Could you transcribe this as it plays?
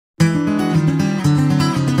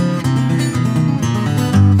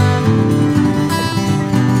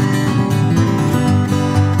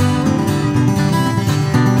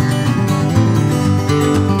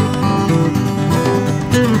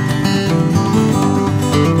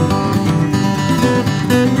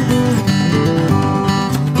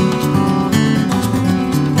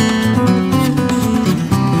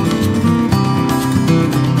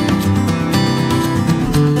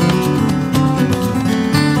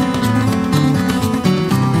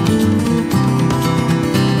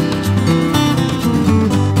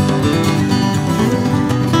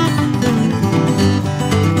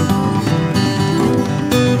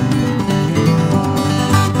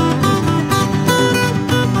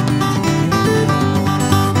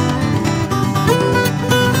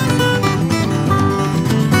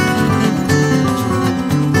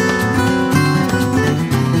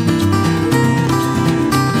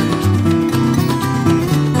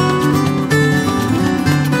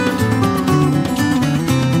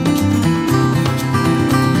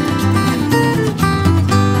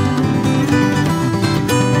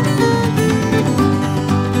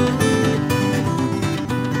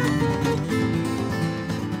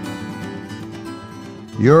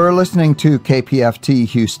You're listening to KPFT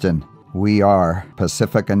Houston. We are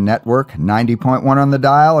Pacifica Network, 90.1 on the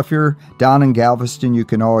dial. If you're down in Galveston, you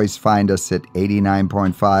can always find us at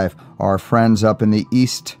 89.5. Our friends up in the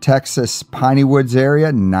East Texas Piney Woods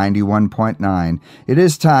area, 91.9. It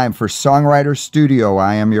is time for Songwriter Studio.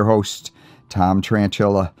 I am your host, Tom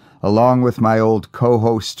Tranchilla, along with my old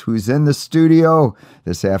co-host who's in the studio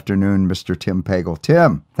this afternoon, Mr. Tim Pagel.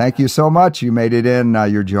 Tim, thank you so much. You made it in.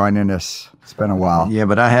 You're joining us. It's been a while. Yeah,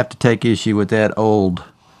 but I have to take issue with that old.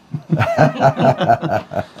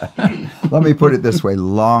 Let me put it this way,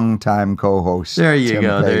 long-time co-host. There you Tim go,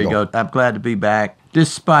 Pagel. there you go. I'm glad to be back,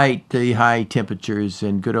 despite the high temperatures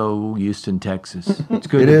in good old Houston, Texas. It's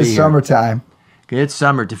good to be here. It is summertime. It's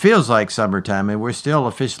summer. It feels like summertime, and we're still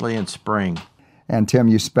officially in spring. And Tim,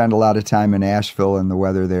 you spend a lot of time in Asheville, and the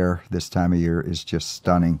weather there this time of year is just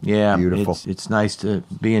stunning. Yeah, beautiful. It's nice to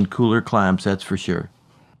be in cooler climes, that's for sure.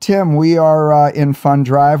 Tim, we are in Fun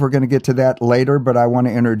Drive. We're going to get to that later, but I want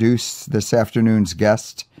to introduce this afternoon's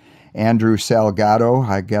guest, Andrew Salgado.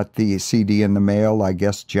 I got the CD in the mail. I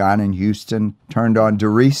guess John in Houston turned on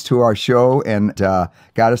Doris to our show and got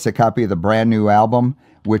us a copy of the brand new album,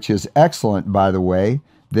 which is excellent, by the way.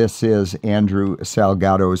 This is Andrew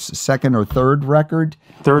Salgado's second or third record?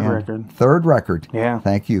 Third record. Third record. Yeah.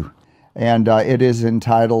 Thank you. And it is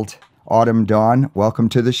entitled Autumn Dawn. Welcome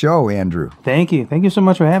to the show, Andrew. Thank you. Thank you so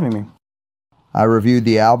much for having me. I reviewed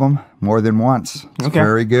the album more than once. It's Okay.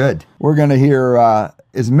 very good. We're going to hear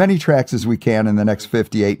as many tracks as we can in the next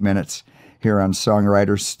 58 minutes here on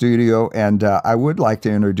Songwriter Studio. And I would like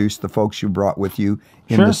to introduce the folks you brought with you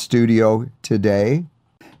in Sure. the studio today.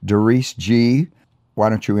 Doris G. Why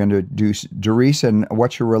don't you introduce Doris, and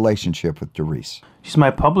what's your relationship with Doris? She's my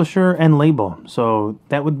publisher and label, so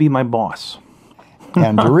that would be my boss.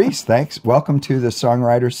 And Doris, thanks. Welcome to the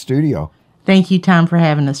Songwriter Studio. Thank you, Tom, for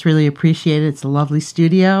having us. Really appreciate it. It's a lovely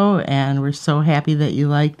studio, and we're so happy that you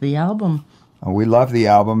like the album. We love the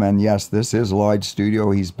album, and yes, this is Lloyd's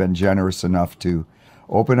studio. He's been generous enough to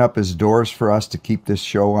open up his doors for us to keep this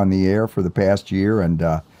show on the air for the past year, and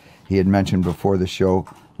he had mentioned before the show,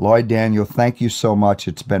 Lloyd Daniel, thank you so much.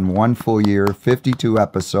 It's been one full year, 52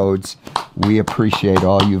 episodes. We appreciate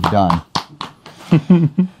all you've done.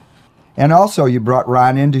 And also, you brought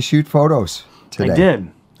Ron in to shoot photos today.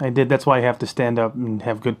 I did. That's why I have to stand up and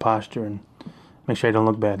have good posture and make sure I don't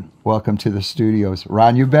look bad. Welcome to the studios.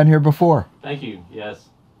 Ron, you've been here before. Thank you. Yes,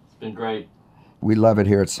 it's been great. We love it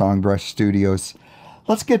here at Songbrush Studios.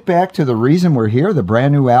 Let's get back to the reason we're here, the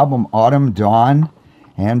brand new album, Autumn Dawn,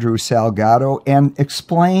 Andrew Salgado, and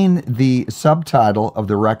explain the subtitle of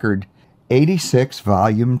the record, 86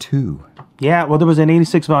 Volume 2. Yeah, well, there was an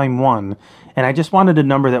 86 Volume 1, and I just wanted a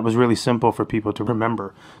number that was really simple for people to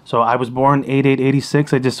remember. So I was born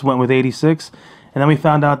 8886, I just went with 86, and then we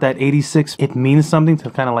found out that 86, it means something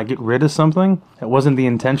to kind of like get rid of something. That wasn't the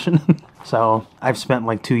intention. So I've spent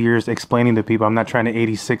like 2 years explaining to people I'm not trying to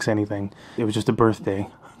 86 anything. It was just a birthday.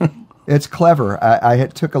 It's clever. I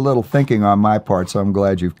took a little thinking on my part, so I'm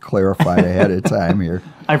glad you've clarified ahead of time here.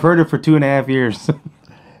 I've heard it for 2.5 years.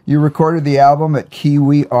 You recorded the album at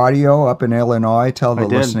Kiwi Audio up in Illinois. Tell the I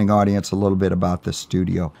did. listening audience a little bit about the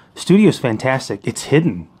studio. Studio's fantastic. It's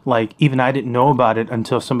hidden. Like, even I didn't know about it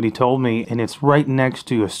until somebody told me, and it's right next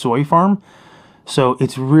to a soy farm. So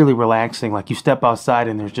it's really relaxing. Like, you step outside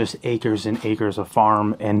and there's just acres and acres of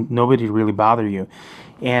farm and nobody to really bother you.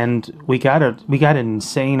 And we got an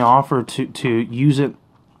insane offer to use it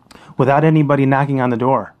without anybody knocking on the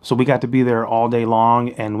door. So we got to be there all day long,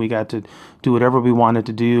 and we got to do whatever we wanted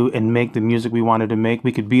to do and make the music we wanted to make.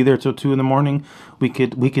 We could be there till 2 a.m. We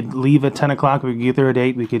could leave at 10 o'clock. We could get there at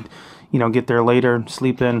 8. We could, get there later,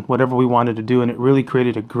 sleep in, whatever we wanted to do. And it really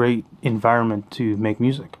created a great environment to make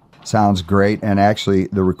music. Sounds great. And actually,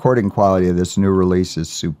 the recording quality of this new release is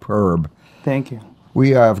superb. Thank you.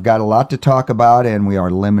 We have got a lot to talk about, and we are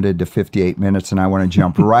limited to 58 minutes, and I want to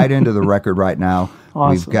jump right into the record right now.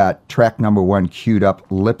 Awesome. We've got track number 1 queued up,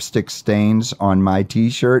 Lipstick Stains on My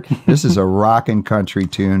T-Shirt. This is a rock and country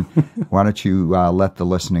tune. Why don't you let the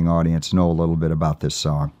listening audience know a little bit about this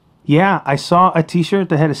song? Yeah, I saw a T-shirt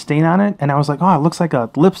that had a stain on it, and I was like, oh, it looks like a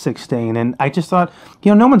lipstick stain. And I just thought,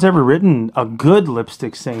 no one's ever written a good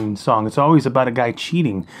lipstick stain song. It's always about a guy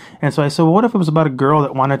cheating. And so I said, well, what if it was about a girl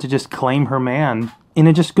that wanted to just claim her man in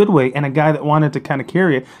a just good way, and a guy that wanted to kind of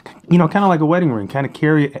carry it, kind of like a wedding ring, kind of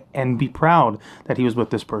carry it and be proud that he was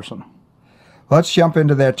with this person. Let's jump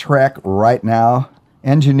into that track right now.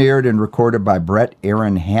 Engineered and recorded by Brett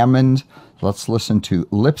Aaron Hammond. Let's listen to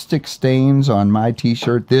Lipstick Stains on My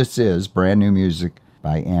T-Shirt. This is brand new music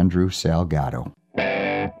by Andrew Salgado.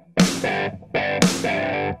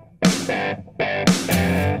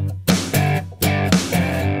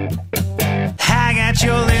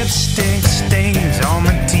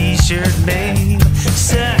 t-shirt, babe.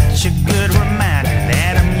 Such a good reminder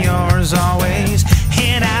that I'm yours always.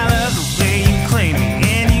 And I love the way you claim me,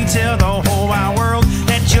 and you tell the whole wide world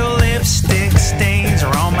that your lipstick stains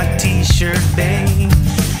are on my t-shirt, babe.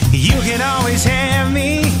 You can always have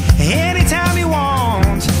me anytime you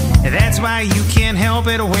want. That's why you can't help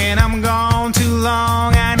it when I'm gone too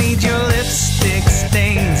long. I need your lipstick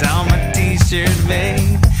stains on my t-shirt,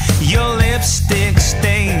 babe. Your lipstick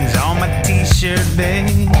stains on my t-shirt,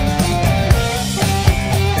 babe.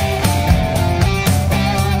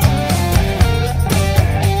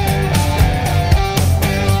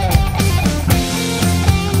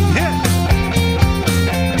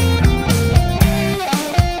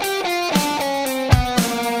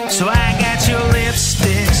 So I got your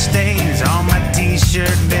lipstick stains on my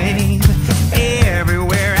t-shirt, babe.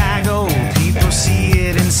 Everywhere I go, people see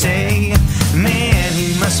it and say, man,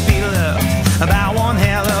 he must be loved by one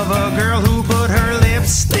hell of a girl who put her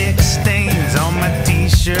lipstick stains on my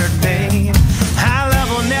t-shirt, babe. Our love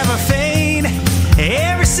will never fade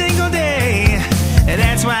every single day.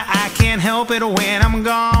 That's why I can't help it when I'm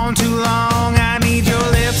gone too long. I need your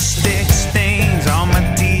lipstick stains on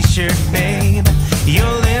my t-shirt, babe.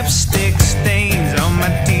 Your lipstick stains on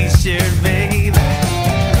my t-shirt, babe.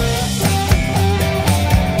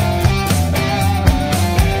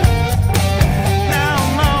 No,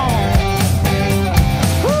 no.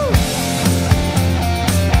 Woo.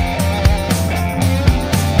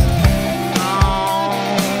 Oh.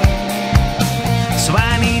 So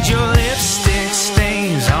I need your lipstick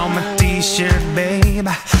stains on my t-shirt, babe.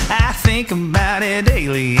 I think about it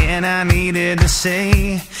daily, and I needed to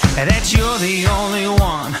say that you're the only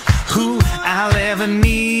one who I'll ever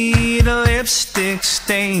need lipstick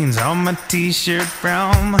stains on my t-shirt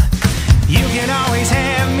from. You can always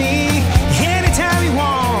have me anytime you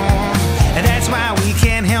want. That's why we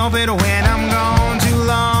can't help it when I'm gone too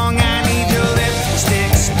long. I need your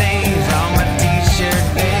lipstick stains on my t-shirt,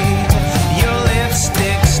 babe. Your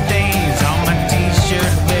lipstick stains on my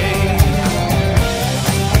t-shirt, babe.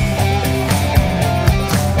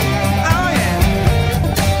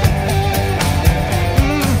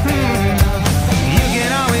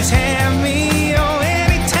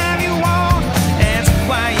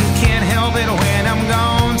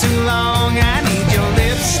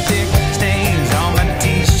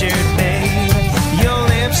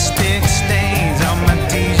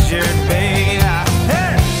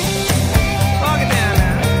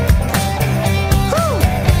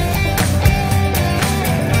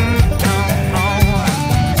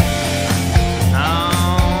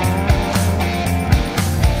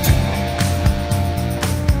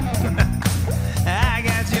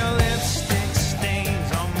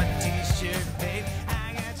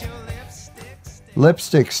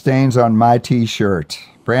 Lipstick Stains on My T-Shirt.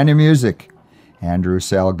 Brand new music. Andrew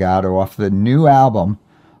Salgado off the new album,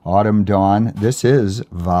 Autumn Dawn. This is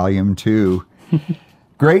Volume 2.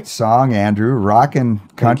 Great song, Andrew. Rockin'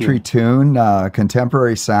 country tune,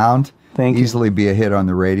 contemporary sound. Thank you. Easily be a hit on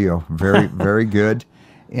the radio. Very, very good.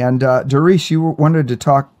 And Doris, you wanted to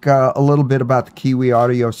talk a little bit about the Kiwi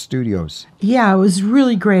Audio Studios. Yeah, it was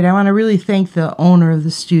really great. I want to really thank the owner of the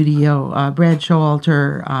studio, Brad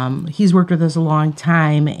Showalter. He's worked with us a long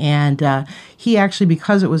time, and he actually,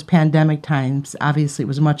 because it was pandemic times, obviously it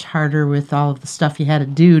was much harder with all of the stuff you had to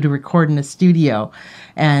do to record in a studio.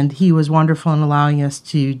 And he was wonderful in allowing us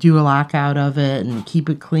to do a lockout of it and keep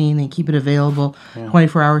it clean and keep it available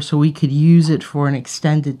 24 hours so we could use it for an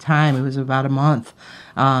extended time. It was about a month.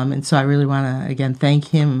 And so I really want to, again, thank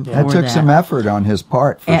him for that. That took some effort on his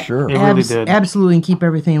part, for sure. It really did. Absolutely, and keep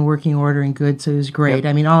everything in working order and good, so it was great.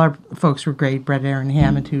 I mean, all our folks were great. Brett Aaron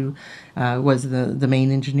Hammond, who was the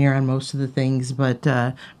main engineer on most of the things, but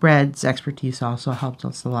Brad's expertise also helped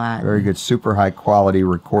us a lot. Very good, super high quality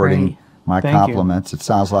recording. Great. My Thank compliments. It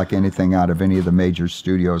sounds like anything out of any of the major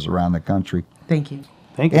studios around the country. Thank you.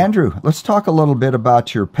 Thank you. Andrew, let's talk a little bit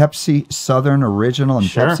about your Pepsi Southern Original and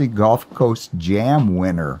Sure. Pepsi Gulf Coast Jam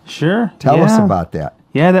winner. Sure. Tell us about that.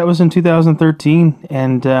 Yeah, that was in 2013,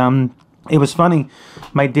 and it was funny.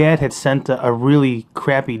 My dad had sent a really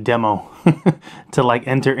crappy demo to like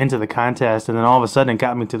enter into the contest, and then all of a sudden it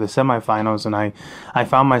got me to the semifinals, and I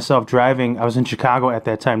found myself driving. I was in Chicago at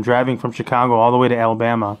that time, driving from Chicago all the way to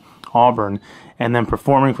Alabama, Auburn, and then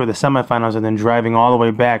performing for the semifinals, and then driving all the way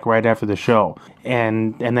back right after the show,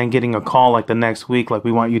 and then getting a call like the next week, like,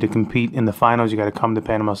 we want you to compete in the finals, you got to come to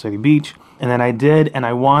Panama City Beach. And then I did, and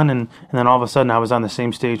I won, and then all of a sudden I was on the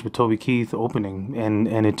same stage with Toby Keith opening,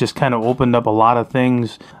 and it just kind of opened up a lot of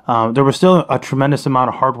things. There was still a tremendous amount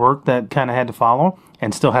of hard work that kind of had to follow,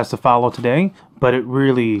 and still has to follow today, but it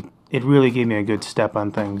really it really gave me a good step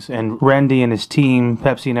on things. And Randy and his team,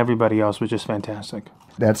 Pepsi and everybody else was just fantastic.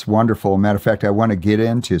 That's wonderful. Matter of fact, I want to get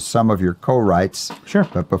into some of your co-writes. Sure.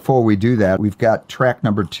 But before we do that, we've got track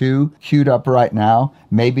number 2 queued up right now,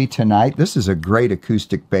 Maybe Tonight. This is a great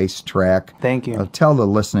acoustic bass track. Thank you. Tell the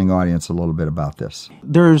listening audience a little bit about this.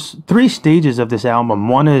 There's 3 stages of this album.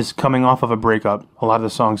 One is coming off of a breakup. A lot of the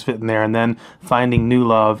songs fit in there. And then finding new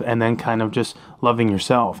love, and then kind of just loving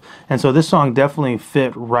yourself. And so this song definitely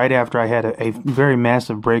fit right after I had a very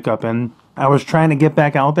massive breakup. And I was trying to get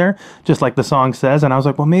back out there, just like the song says, and I was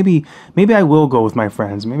like, well, maybe I will go with my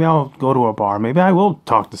friends. Maybe I'll go to a bar. Maybe I will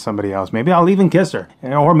talk to somebody else. Maybe I'll even kiss her.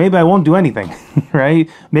 Or maybe I won't do anything, right?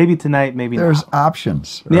 Maybe tonight, maybe not. There's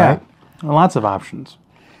options, right? Yeah, lots of options.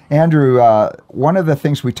 Andrew, one of the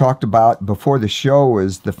things we talked about before the show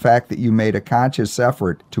is the fact that you made a conscious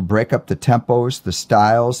effort to break up the tempos, the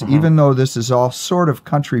styles, even though this is all sort of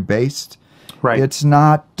country-based. Right. It's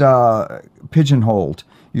not pigeonholed.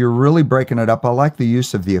 You're really breaking it up. I like the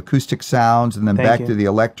use of the acoustic sounds and then Thank back you. to the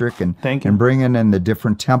electric and Thank you. and bringing in the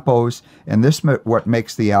different tempos. And this what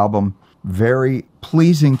makes the album very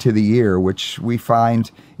pleasing to the ear, which we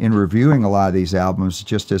find in reviewing a lot of these albums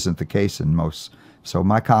just isn't the case in most. So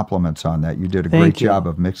my compliments on that. You did a great job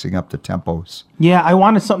of mixing up the tempos. Yeah, I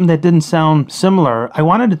wanted something that didn't sound similar. I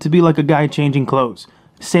wanted it to be like a guy changing clothes.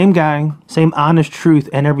 Same guy, same honest truth,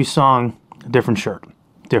 and every song, different shirt,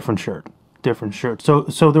 different shirt, different shirt. So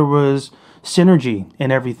there was synergy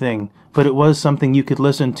in everything, but it was something you could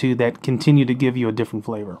listen to that continued to give you a different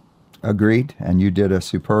flavor. Agreed, and you did a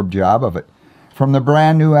superb job of it. From the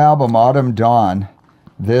brand new album, Autumn Dawn,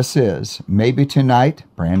 this is Maybe Tonight,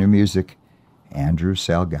 brand new music, Andrew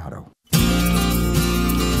Salgado.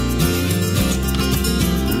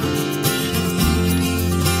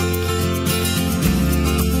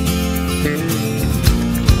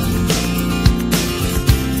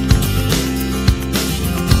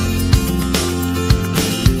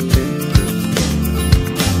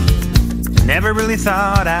 Never really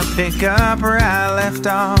thought I'd pick up where I left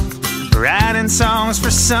off, writing songs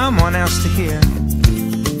for someone else to hear.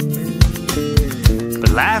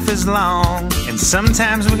 But life is long, and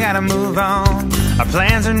sometimes we gotta move on. Our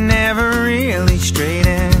plans are never really straight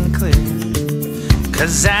and clear,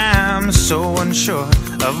 'cause I'm so unsure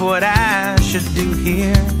of what I should do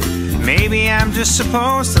here. Maybe I'm just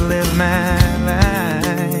supposed to live my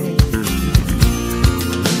life.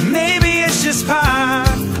 Maybe it's just part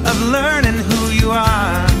of learning who you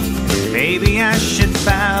are. Maybe I should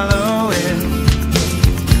follow it.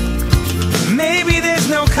 Maybe there's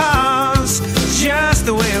no cause, just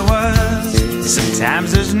the way it was.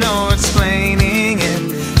 Sometimes there's no explaining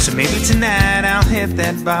it. So maybe tonight I'll hit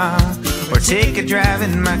that bar, or take a drive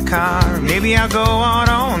in my car. Maybe I'll go out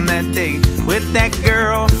on that date with that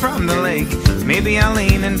girl from the lake. Maybe I'll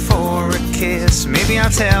lean in for a kiss. Maybe I'll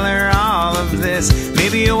tell her all of this.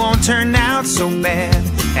 Maybe it won't turn out so bad,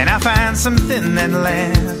 and I'll find something that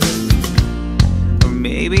lasts. Or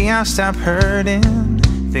maybe I'll stop hurting,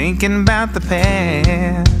 thinking about the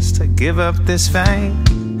past. I give up this fight,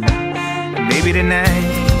 maybe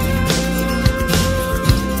tonight.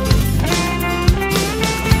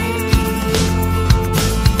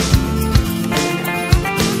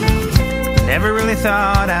 Never really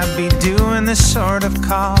thought I'd be doing this sort of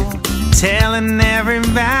call, telling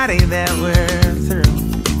everybody that we're through.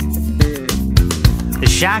 The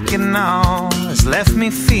shock and all has left me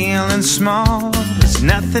feeling small. There's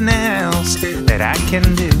nothing else that I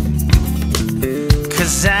can do,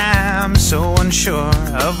 'cause I'm so unsure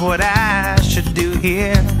of what I should do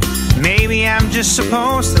here. Maybe I'm just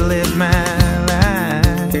supposed to live my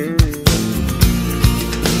life.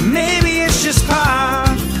 Maybe it's just part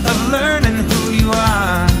of learning who you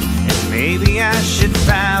are, and maybe I should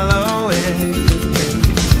follow it.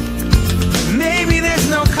 Maybe there's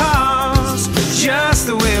no cause, just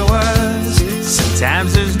the way it was.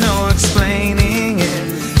 Sometimes there's no explaining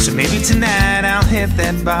it. So maybe tonight I'll hit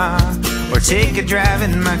that bar, or take a drive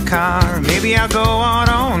in my car. Maybe I'll go out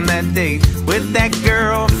on that date with that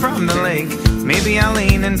girl from the lake. Maybe I'll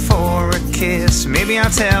lean in for a kiss. Maybe I'll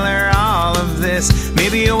tell her all of this.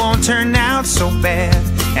 Maybe it won't turn out so bad,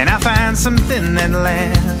 and I'll find something that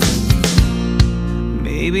lasts.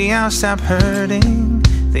 Maybe I'll stop hurting,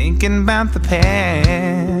 thinking about the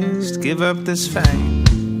past. Give up this fight,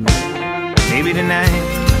 maybe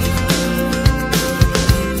tonight.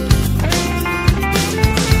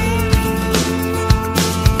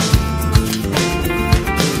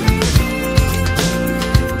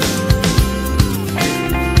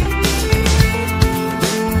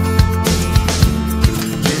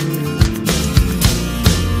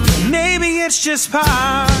 It's just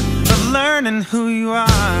part of learning who you are,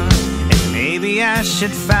 and maybe I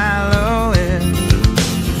should follow it.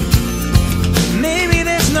 Maybe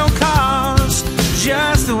there's no cause,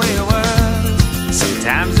 just the way it was.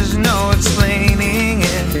 Sometimes there's no explaining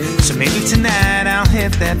it. So maybe tonight I'll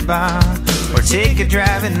hit that bar, or take a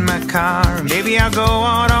drive in my car. Maybe I'll go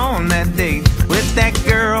out on that date with that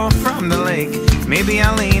girl from the lake. Maybe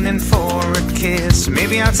I'll lean in for a kiss.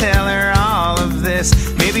 Maybe I'll tell her all of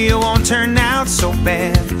this. Maybe it won't turn out so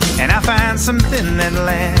bad, and I'll find something that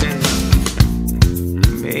lasts.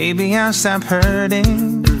 Maybe I'll stop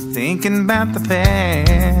hurting, thinking about the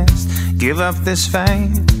past. Give up this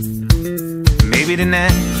fight, maybe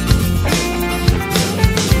tonight.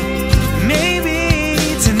 Maybe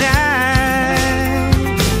tonight,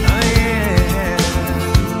 oh yeah.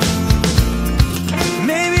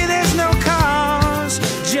 Maybe there's no cause,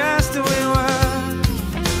 just the way it was.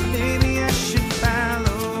 Maybe I should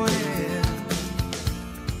follow it.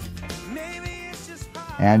 Maybe it's just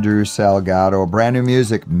Andrew Salgado, brand new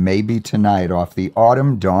music, Maybe Tonight, off the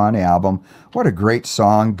Autumn Dawn album. What a great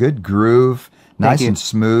song, good groove, nice and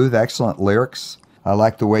smooth, excellent lyrics. I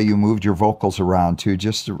like the way you moved your vocals around too,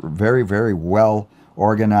 just very, very well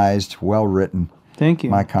organized, well written. Thank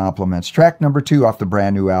you. My compliments. Track number 2 off the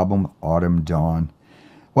brand new album, Autumn Dawn.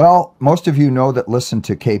 Well, most of you know that listen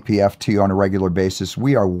to KPFT on a regular basis.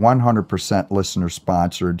 We are 100% listener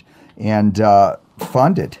sponsored and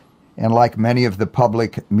funded. And like many of the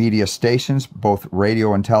public media stations, both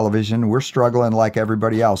radio and television, we're struggling like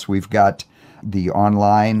everybody else. We've got the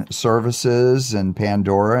online services and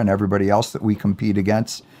Pandora and everybody else that we compete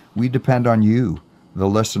against. We depend on you, the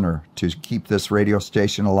listener, to keep this radio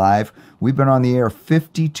station alive. We've been on the air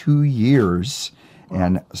 52 years,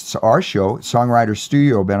 and our show, Songwriter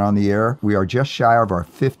Studio, been on the air. We are just shy of our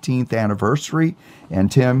 15th anniversary.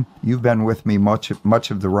 And Tim, you've been with me much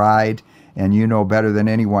of the ride. And you know better than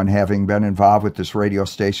anyone, having been involved with this radio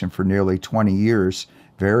station for nearly 20 years,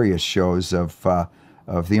 various shows of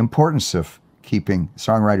the importance of keeping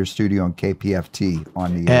Songwriter Studio and KPFT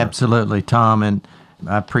on the air. Absolutely, Tom. And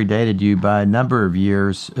I predated you by a number of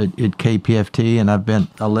years at KPFT, and I've been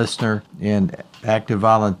a listener and active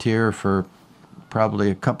volunteer for probably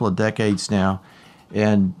a couple of decades now.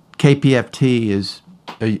 And KPFT is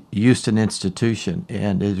a Houston institution,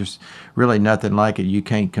 and there's really nothing like it. You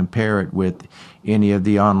can't compare it with any of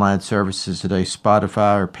the online services today,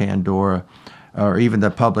 Spotify or Pandora, or even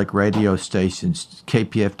the public radio stations.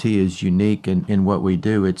 KPFT is unique in what we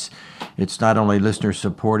do. It's not only listener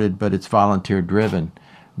supported, but it's volunteer driven.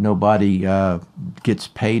 Nobody gets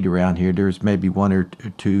paid around here. There's maybe one or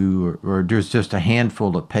two, or there's just a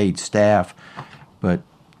handful of paid staff. But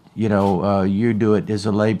you do it as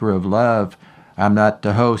a labor of love. I'm not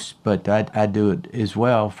the host, but I do it as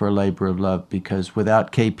well for a labor of love, because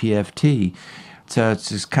without KPFT, it's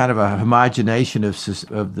just kind of a homogenation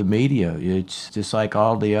of the media. It's just like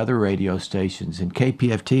all the other radio stations, and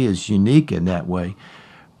KPFT is unique in that way.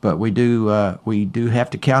 But we do have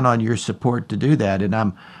to count on your support to do that. And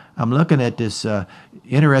I'm looking at this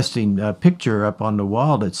interesting picture up on the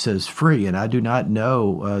wall that says free, and I do not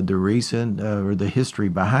know the reason or the history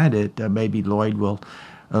behind it. Maybe Lloyd will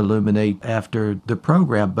illuminate after the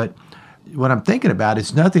program. But what I'm thinking about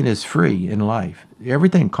is nothing is free in life.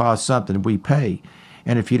 Everything costs something. We pay.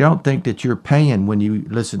 And if you don't think that you're paying when you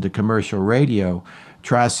listen to commercial radio,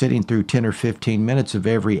 try sitting through 10 or 15 minutes of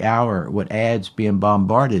every hour with ads being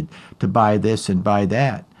bombarded to buy this and buy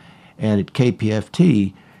that. And at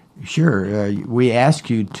KPFT, sure, we ask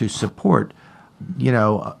you to support.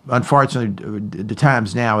 Unfortunately, the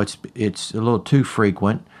times now it's a little too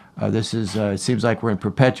frequent. This is it seems like we're in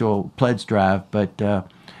perpetual pledge drive, but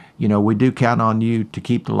we do count on you to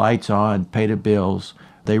keep the lights on, pay the bills.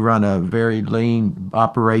 They run a very lean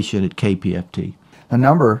operation at KPFT. The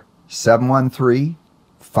number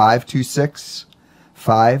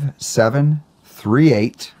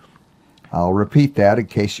 713-526-5738. I'll repeat that in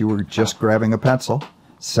case you were just grabbing a pencil.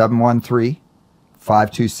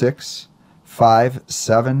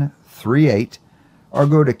 713-526-5738. Or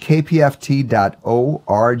go to kpft.org,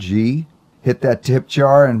 hit that tip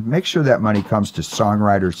jar, and make sure that money comes to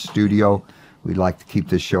Songwriter Studio. We'd like to keep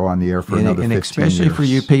this show on the air for another 15 years. And especially for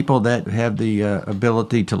you people that have the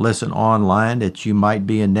ability to listen online, that you might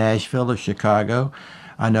be in Nashville or Chicago.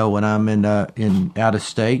 I know when I'm in out of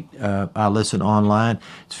state, I listen online.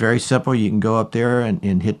 It's very simple. You can go up there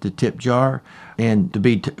and hit the tip jar. And to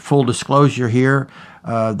be full disclosure here,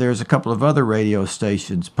 there's a couple of other radio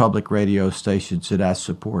stations, public radio stations that I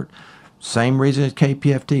support. Same reason as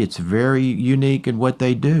KPFT. It's very unique in what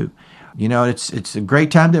they do. It's a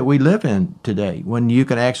great time that we live in today, when you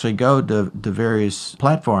can actually go to the various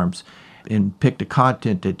platforms and pick the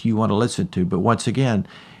content that you want to listen to. But once again,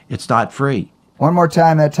 it's not free. One more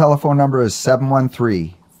time, that telephone number is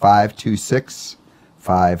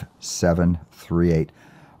 713-526-5738.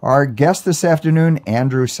 Our guest this afternoon,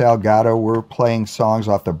 Andrew Salgado. We're playing songs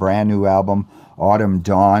off the brand new album, Autumn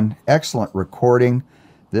Dawn. Excellent recording.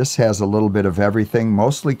 This has a little bit of everything,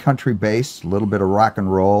 mostly country-based, a little bit of rock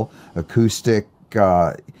and roll, acoustic,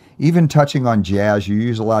 even touching on jazz. You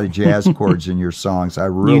use a lot of jazz chords in your songs. I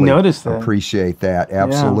really appreciate that.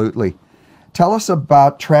 Absolutely. Yeah. Tell us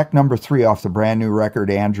about track number 3 off the brand new record,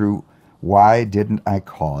 Andrew, Why Didn't I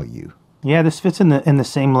Call You? Yeah, this fits in the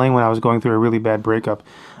same lane when I was going through a really bad breakup.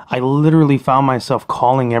 I literally found myself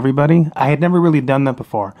calling everybody. I had never really done that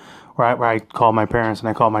before. Where I call my parents and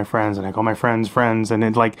I call my friends and I call my friends' friends, and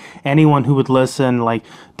it's like anyone who would listen, like,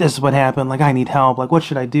 this is what happened, like, I need help, like, what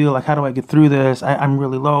should I do, like, how do I get through this, I'm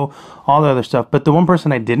really low, all the other stuff. But the one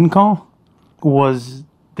person I didn't call was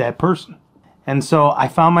that person. And so I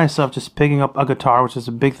found myself just picking up a guitar, which is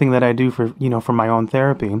a big thing that I do for my own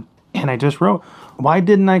therapy, and I just wrote, why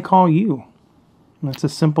didn't I call you? That's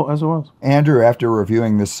as simple as it was. Andrew, after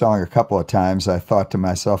reviewing this song a couple of times, I thought to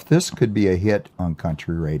myself, this could be a hit on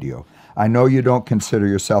country radio. I know you don't consider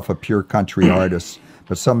yourself a pure country artist,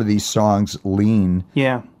 but some of these songs lean.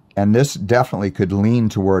 Yeah. And this definitely could lean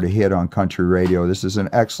toward a hit on country radio. This is an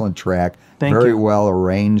excellent track. Thank Very you. well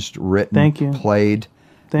arranged, written, Thank you. played.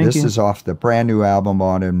 Thank this you. is off the brand new album,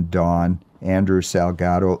 Autumn Dawn, Andrew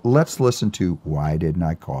Salgado. Let's listen to Why Didn't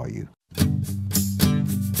I Call You?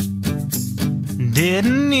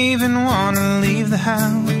 Didn't even want to leave the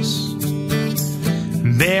house.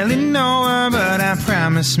 Barely know her, but I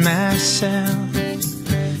promised myself.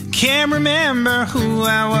 Can't remember who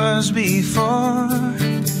I was before.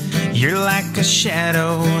 You're like a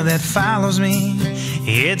shadow that follows me,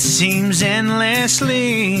 it seems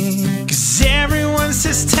endlessly. 'Cause everyone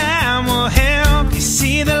says time will help you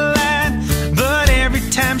see the light, but every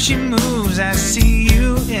time she moves I see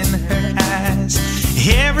you in her eyes.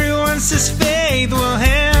 Everyone says faith will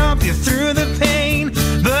help you through the pain,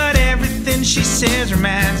 but everything she says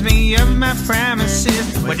reminds me of my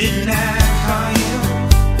promises. Why didn't I call you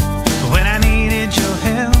when I needed your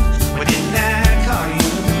help? Why didn't I call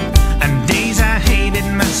you on days I hated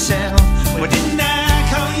myself? Why didn't I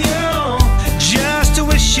call you just to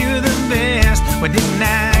wish you the best? Why didn't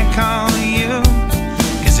I call you?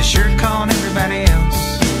 'Cause I sure called everybody else.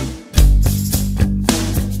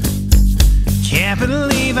 Can't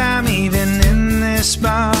believe I'm even in this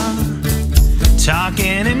bar,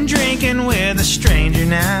 talking and drinking with a stranger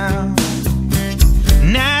now.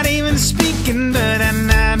 Not even speaking, but I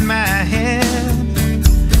nod my head,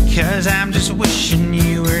 'cause I'm just wishing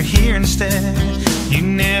you were here instead. You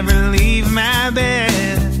never leave my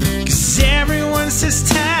bed. 'Cause everyone says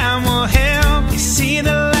time will help you see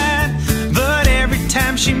the light, but every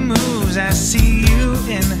time she moves I see you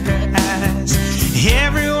in her eyes.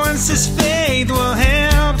 Everyone says faith will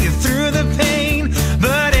help you through the pain,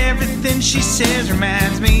 but everything she says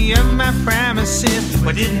reminds me of my promises.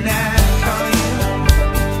 Why didn't I call you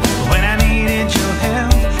when I needed your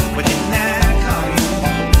help? Why didn't I call you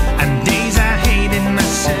on days I hated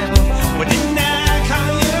myself? Why didn't I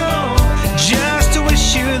call you just to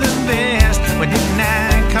wish you the best? Why didn't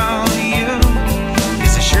I call you?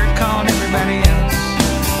 'Cause I sure called everybody else.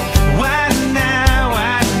 Why didn't I,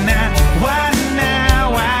 why didn't I, why didn't I,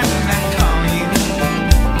 why didn't I call you?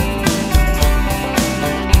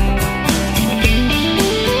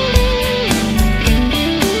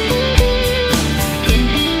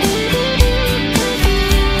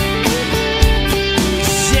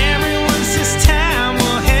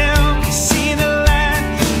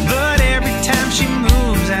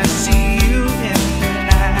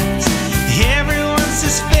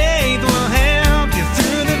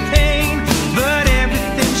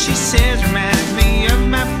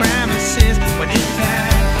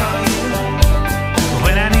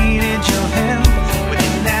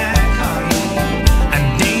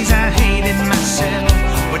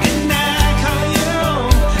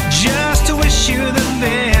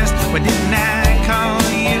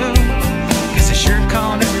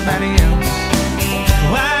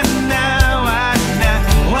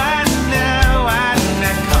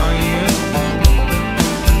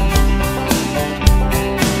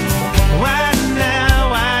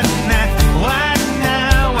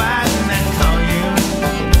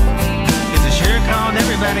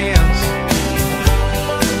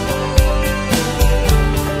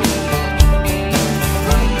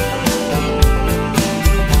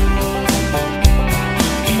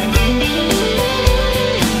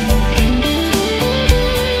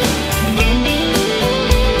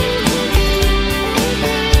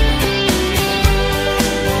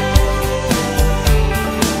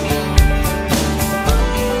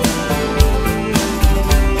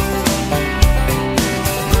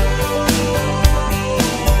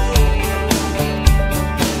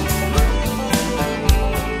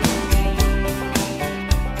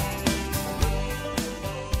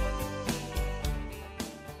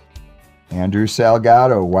 Andrew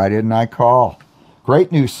Salgado, Why Didn't I Call?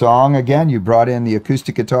 Great new song. Again, you brought in the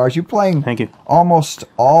acoustic guitars. You're playing Thank you. almost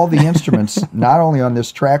all the instruments, not only on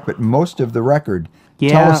this track, but most of the record. Yeah.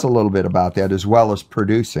 Tell us a little bit about that, as well as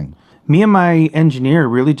producing. Me and my engineer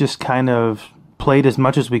really just kind of played as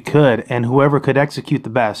much as we could, and whoever could execute the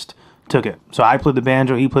best took it. So I played the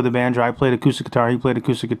banjo, he played the banjo, I played acoustic guitar, he played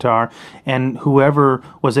acoustic guitar, and whoever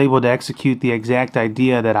was able to execute the exact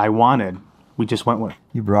idea that I wanted, we just went with.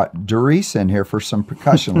 You brought Doris in here for some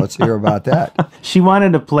percussion. Let's hear about that. She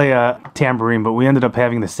wanted to play a tambourine, but we ended up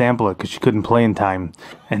having to sample it because she couldn't play in time.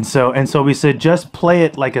 And so we said, just play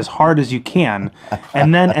it like as hard as you can,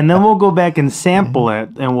 and then we'll go back and sample it,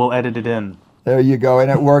 and we'll edit it in. There you go,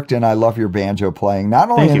 and it worked, and I love your banjo playing.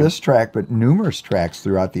 Not only Thank in you. this track, but numerous tracks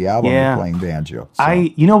throughout the album Yeah. you're playing banjo. So,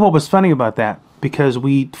 You know what was funny about that? Because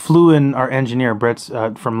we flew in our engineer, Brett's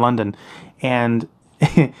from London, and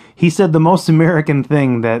he said the most American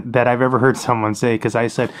thing that I've ever heard someone say, because I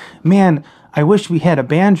said, man, I wish we had a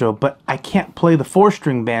banjo, but I can't play the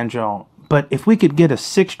 4-string banjo. But if we could get a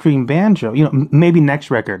 6-string banjo, maybe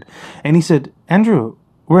next record. And he said, Andrew,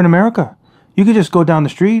 we're in America. You could just go down the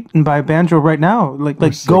street and buy a banjo right now. Like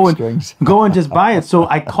go and just buy it. So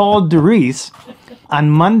I called Doris on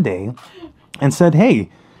Monday and said, hey,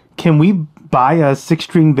 can we buy a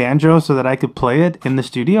 6-string banjo so that I could play it in the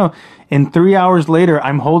studio? And 3 hours later,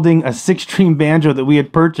 I'm holding a 6-string banjo that we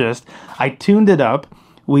had purchased. I tuned it up.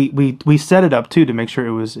 We set it up too to make sure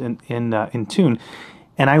it was in tune.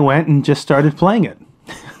 And I went and just started playing it.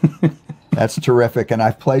 That's terrific, and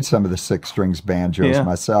I've played some of the 6-strings banjos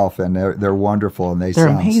myself, and they're wonderful, and they're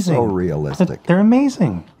sound amazing. so realistic. They're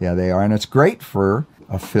amazing. Yeah, they are, and it's great for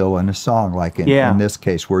a fill in a song, like in this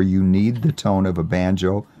case, where you need the tone of a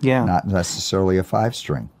banjo, not necessarily a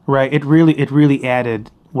 5-string. Right. It really added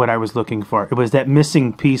what I was looking for. It was that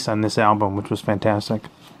missing piece on this album, which was fantastic.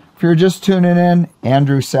 If you're just tuning in,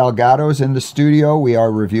 Andrew Salgado's in the studio. We are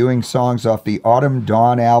reviewing songs off the Autumn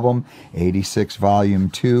Dawn album, 86 Volume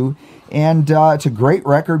 2. And it's a great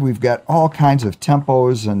record. We've got all kinds of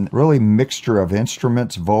tempos and really mixture of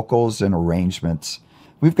instruments, vocals, and arrangements.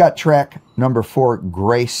 We've got track number 4,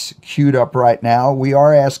 Grace, queued up right now. We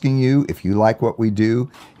are asking you, if you like what we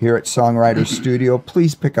do here at Songwriter Studio,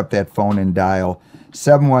 please pick up that phone and dial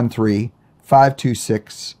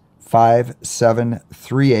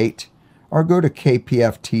 713-526-5738 or go to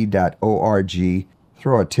kpft.org.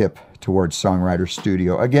 Throw a tip towards Songwriter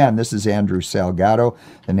Studio. Again, this is Andrew Salgado.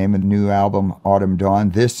 The name of the new album, Autumn Dawn.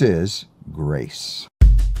 This is Grace.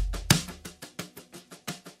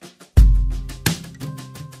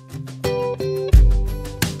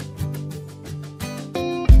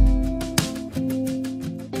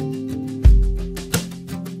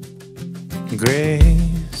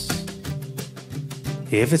 Grace,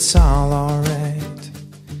 if it's all alright,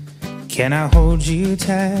 can I hold you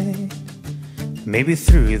tight, maybe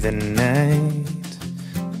through the night?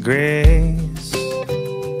 Grace,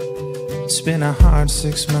 it's been a hard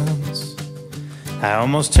 6 months. I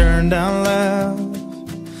almost turned on love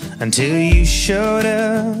until you showed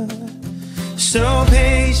up. So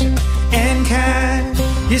patient and kind,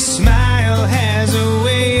 your smile has a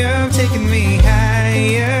way of taking me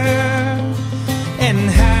higher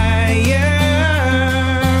and higher.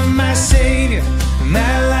 My savior,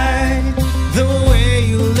 my light, the way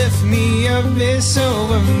you lift me up is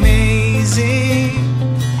so amazing,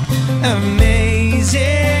 amazing.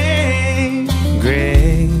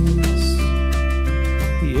 Grace,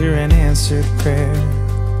 you're an answered prayer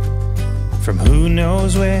from who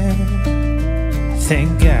knows where.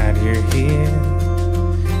 Thank God you're here.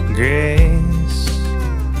 Grace,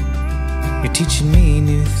 you're teaching me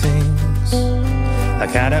new things,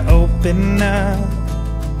 like how to open up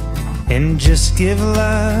and just give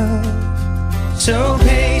love. So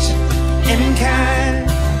patient and kind,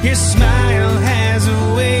 your smile has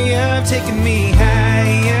a way of taking me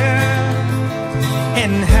higher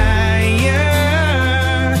and higher.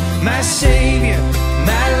 My savior,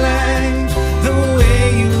 my light, the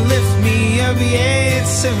way you lift me up, yeah,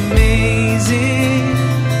 it's amazing,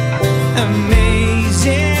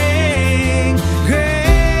 amazing.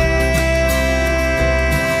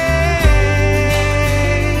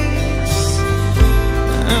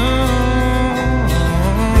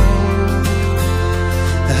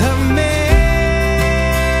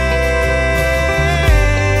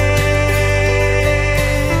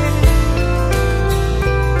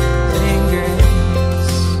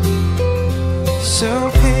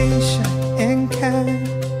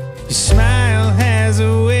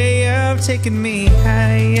 Taking me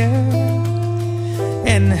higher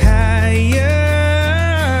and higher.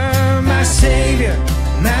 My savior,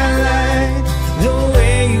 my light, the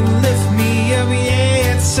way you lift me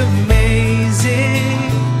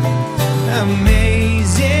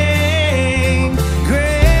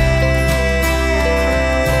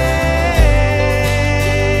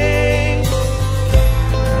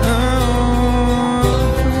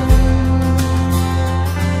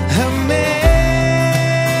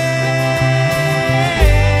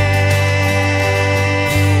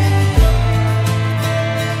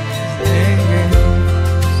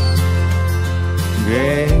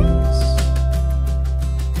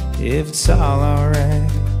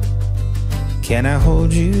Can I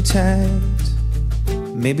hold you tight,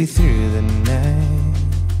 maybe through the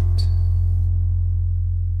night?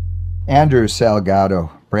 Andrew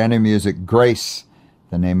Salgado, brand new music, Grace,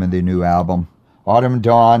 the name of the new album. Autumn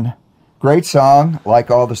Dawn, great song, like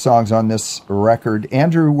all the songs on this record.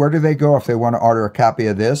 Andrew, where do they go if they want to order a copy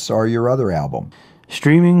of this or your other album?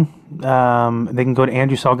 Streaming, they can go to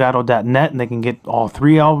andrewsalgado.net and they can get all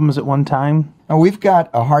 3 albums at one time. Now, we've got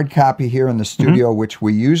a hard copy here in the studio, which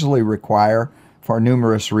we usually require for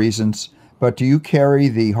numerous reasons. But do you carry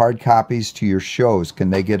the hard copies to your shows? Can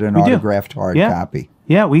they get an autographed hard copy?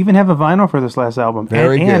 Yeah, we even have a vinyl for this last album.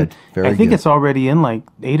 Very good. I think it's already in like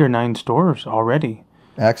 8 or 9 stores already.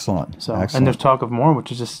 Excellent. So, Excellent. And there's talk of more,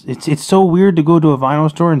 which is just, it's so weird to go to a vinyl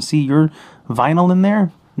store and see your vinyl in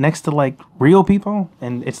there next to like real people,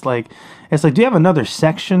 and it's like do you have another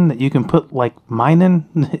section that you can put like mine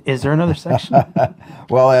in? Is there another section?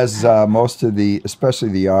 Well, as most of especially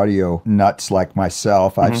the audio nuts like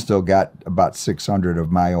myself, I've still got about 600 of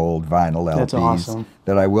my old vinyl That's LPs awesome.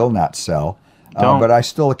 that I will not sell. But I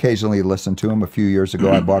still occasionally listen to them. A few years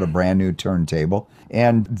ago, I bought a brand new turntable,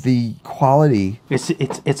 and the quality,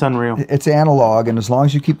 it's unreal. It's analog, and as long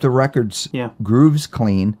as you keep the records grooves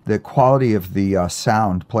clean, the quality of the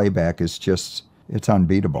sound playback is just, it's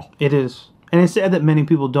unbeatable. It is. And it's sad that many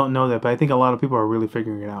people don't know that, but I think a lot of people are really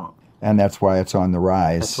figuring it out. And that's why it's on the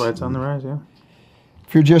rise. That's why it's on the rise, yeah.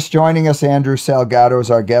 If you're just joining us, Andrew Salgado is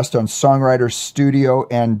our guest on Songwriter Studio.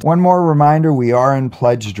 And one more reminder, we are in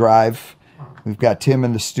Pledge Drive. We've got Tim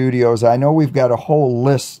in the studios. I know we've got a whole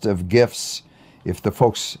list of gifts if the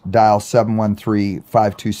folks dial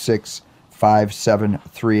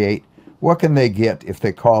 713-526-5738. What can they get if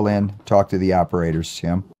they call in, talk to the operators,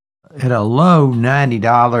 Tim? At a low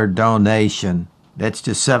 $90 donation, that's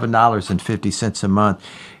just $7.50 a month.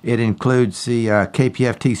 It includes the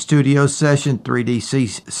KPFT Studio Session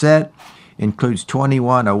 3DC set, includes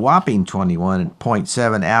a whopping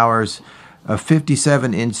 21.7 hours of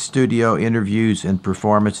 57 in-studio interviews and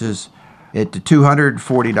performances. At the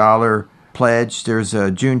 $240 pledge, there's a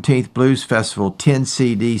Juneteenth Blues Festival 10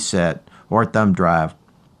 CD set or thumb drive.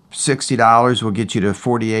 $60 will get you to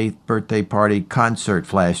 48th birthday party concert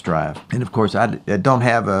flash drive. And of course, I don't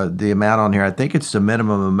have the amount on here. I think it's the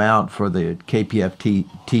minimum amount for the KPFT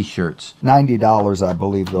t-shirts. $90, I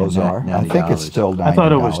believe those are. $90. I think it's still $90. I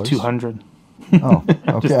thought it was $200. Oh,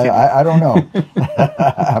 okay. I don't know.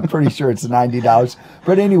 I'm pretty sure it's $90.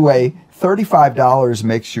 But anyway, $35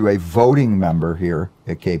 makes you a voting member here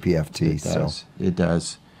at KPFT. It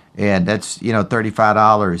does. And that's,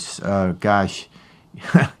 $35. Gosh,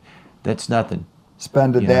 that's nothing.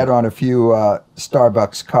 Spend that on a few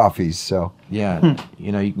Starbucks coffees. So yeah,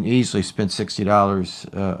 you can easily spend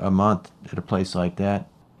 $60 a month at a place like that.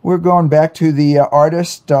 We're going back to the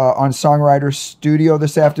artist on Songwriter Studio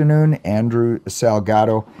this afternoon, Andrew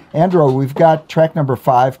Salgado. Andrew, we've got track number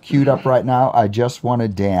 5 queued up right now, I Just Want to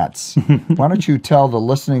Dance. Why don't you tell the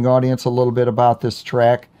listening audience a little bit about this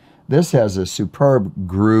track? This has a superb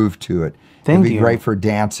groove to it. It'd be great for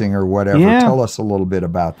dancing or whatever. Yeah. Tell us a little bit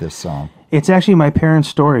about this song. It's actually my parents'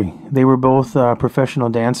 story. They were both professional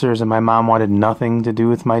dancers, and my mom wanted nothing to do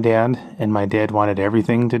with my dad, and my dad wanted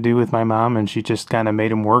everything to do with my mom, and she just kind of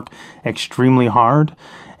made him work extremely hard.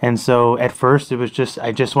 And so at first it was just,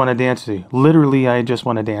 I just want to dance with you. Literally, I just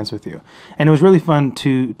want to dance with you. And it was really fun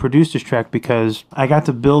to produce this track because I got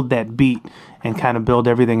to build that beat and kind of build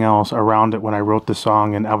everything else around it when I wrote the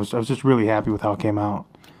song, and I was just really happy with how it came out.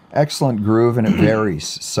 Excellent groove, and it varies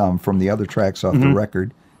some from the other tracks off the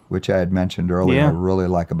record, which I had mentioned earlier. Yeah. I really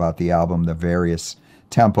like about the album, the various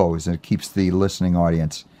tempos, and it keeps the listening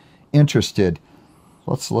audience interested.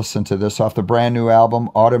 Let's listen to this off the brand new album,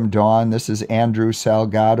 Autumn Dawn. This is Andrew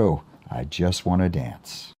Salgado, I Just Want to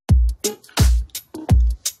Dance.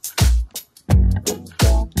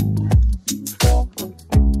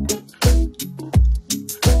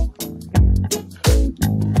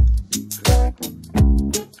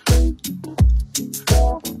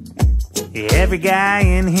 Every guy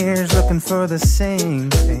in here's looking for the same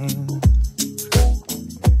thing.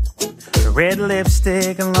 Red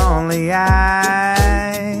lipstick and lonely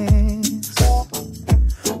eyes.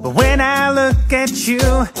 But when I look at you,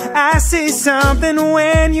 I see something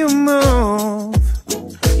when you move.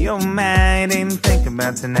 Your mind ain't thinking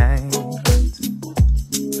about tonight.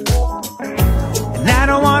 And I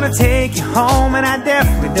don't want to take you home, and I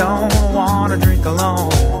definitely don't want to drink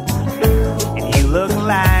alone. And you look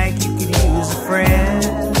like you could use a friend.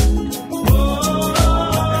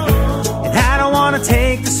 And I don't want to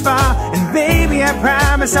take this far, and baby, I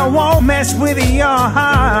promise I won't mess with your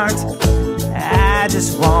heart. I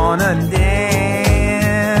just want to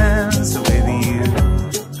dance with you.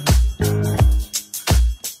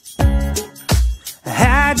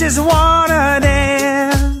 just wanna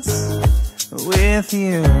dance with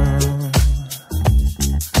you.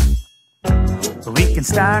 We can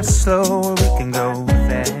start slow, or we can go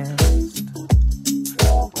fast.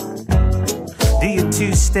 Do you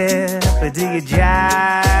two-step or do you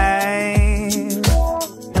jive?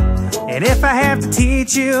 And if I have to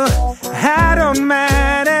teach you, I don't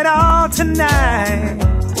mind at all tonight.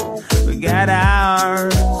 We got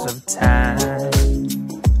hours of time.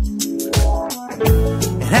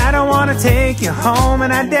 And I don't want to take you home,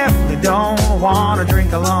 and I definitely don't want to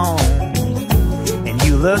drink alone. And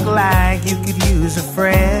you look like you could use a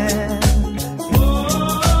friend.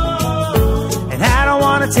 And I don't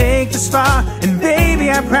want to take this far, and baby,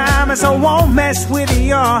 I promise I won't mess with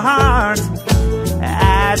your heart.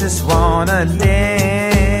 I just wanna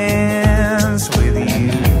dance with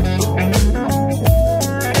you.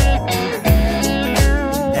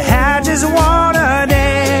 I just wanna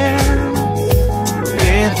dance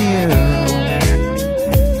with you.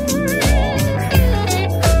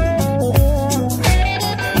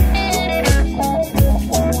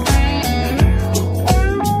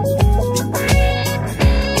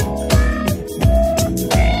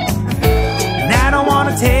 And I don't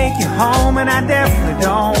wanna take you home, and I definitely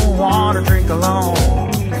don't want to drink alone.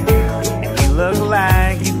 And you look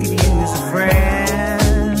like you could use a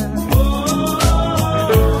friend.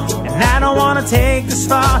 And I don't want to take this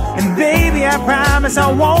far, and baby, I promise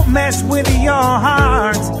I won't mess with your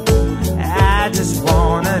heart. I just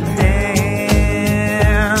want to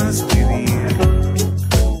dance with you.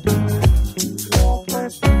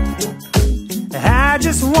 I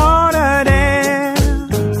just want to dance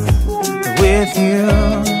with you.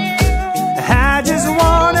 I just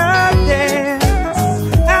wanna dance.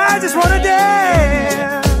 I just wanna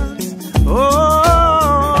dance. Oh.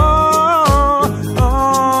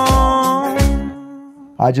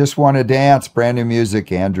 I Just Want to Dance, brand new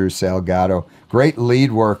music, Andrew Salgado. Great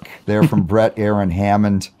lead work there from Brett Aaron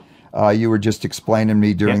Hammond. You were just explaining to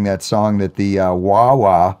me during that song that the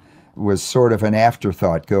wah-wah was sort of an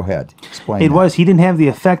afterthought. Go ahead. Explain. It was. He didn't have the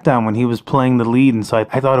effect on when he was playing the lead, and so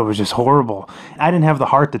I thought it was just horrible. I didn't have the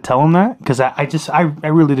heart to tell him that, because I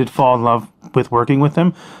really did fall in love with working with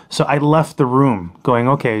him. So I left the room going,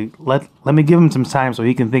 okay, let me give him some time so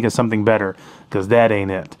he can think of something better, because that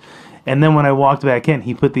ain't it. And then when I walked back in,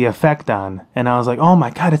 he put the effect on, and I was like, oh my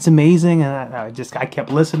God, it's amazing. And I kept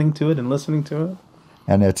listening to it and listening to it.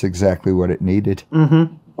 And that's exactly what it needed.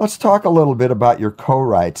 Mm-hmm. Let's talk a little bit about your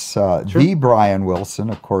co-writes. Sure. The Brian Wilson,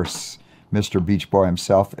 of course, Mr. Beach Boy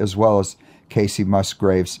himself, as well as Casey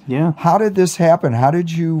Musgraves. Yeah. How did this happen? How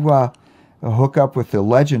did you hook up with the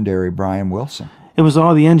legendary Brian Wilson? It was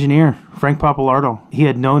all the engineer, Frank Papalardo. He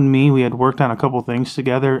had known me. We had worked on a couple things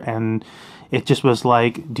together, and it just was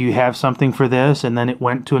like, do you have something for this? And then it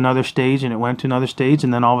went to another stage, and it went to another stage,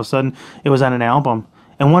 and then all of a sudden it was on an album.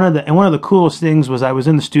 And one of the coolest things was I was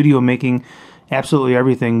in the studio making absolutely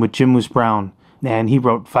everything with Jim Moose Brown, and he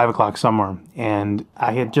wrote 5 O'Clock Somewhere, and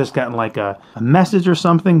I had just gotten like a message or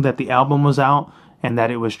something that the album was out and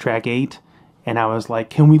that it was track 8, and I was like,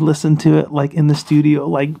 can we listen to it like in the studio,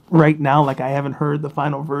 like right now, like I haven't heard the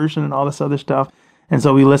final version and all this other stuff. And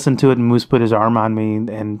so we listened to it, and Moose put his arm on me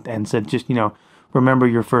and said, just, remember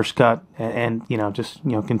your first cut, and just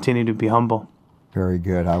continue to be humble. Very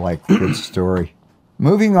good. I like the good story.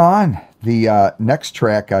 Moving on, the next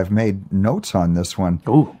track, I've made notes on this one.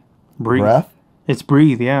 Ooh, Breathe. Breath? It's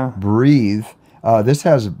Breathe, yeah. Breathe. This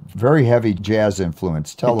has very heavy jazz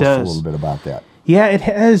influence. Tell us a little bit about that. Yeah, it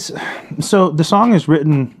has. So the song is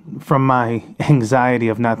written from my anxiety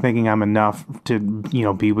of not thinking I'm enough to,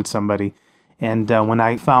 be with somebody. And when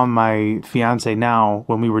I found my fiance now,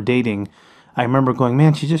 when we were dating, I remember going,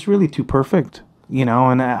 man, she's just really too perfect.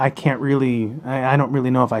 And I can't really, I don't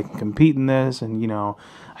really know if I can compete in this. And,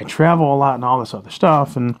 I travel a lot and all this other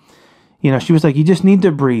stuff. And, she was like, you just need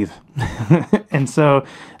to breathe. And so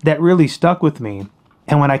that really stuck with me.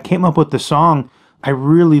 And when I came up with the song, I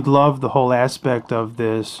really loved the whole aspect of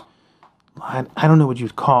this, I don't know what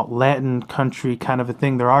you'd call it, Latin country kind of a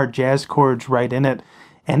thing. There are jazz chords right in it.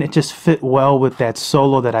 And it just fit well with that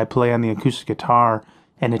solo that I play on the acoustic guitar.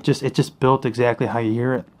 And it just built exactly how you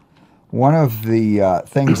hear it. One of the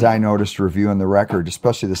things I noticed reviewing the record,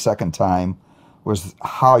 especially the second time, was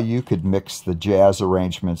how you could mix the jazz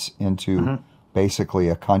arrangements into basically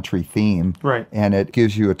a country theme. Right. And it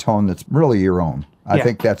gives you a tone that's really your own. I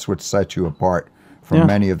think that's what sets you apart from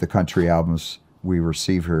many of the country albums we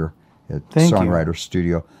receive here at Songwriter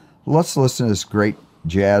Studio. Let's listen to this great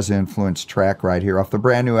jazz-influenced track right here off the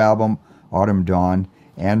brand new album, Autumn Dawn,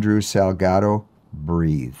 Andrew Salgado,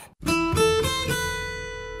 Breathe.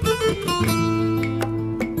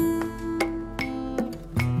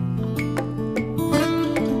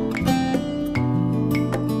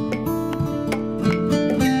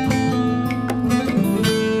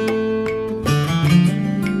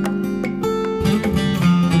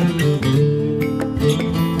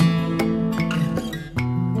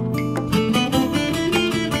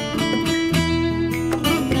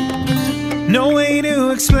 No way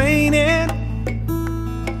to explain it.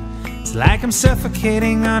 It's like I'm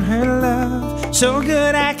suffocating on her love. So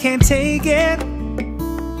good I can't take it.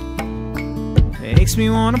 Makes me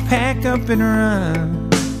wanna pack up and run.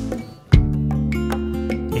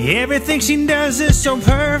 Everything she does is so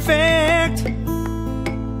perfect.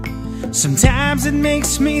 Sometimes it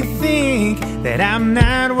makes me think that I'm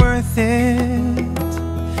not worth it.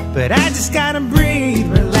 But I just gotta breathe,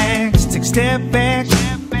 relax, take a step back,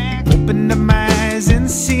 open up my eyes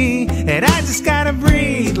and see that I just gotta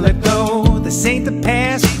breathe, let go, this ain't the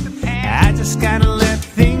past. I just gotta let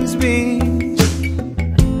things be.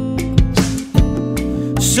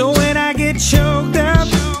 So when I get choked up,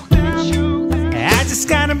 I just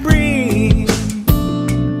gotta breathe.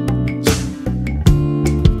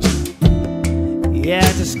 Yeah,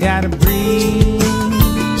 I just gotta breathe.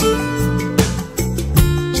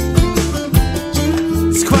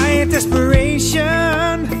 It's quiet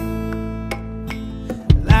desperation,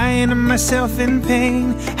 lying to myself in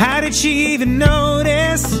pain. How did she even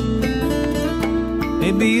notice?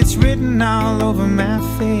 Maybe it's written all over my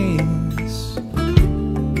face.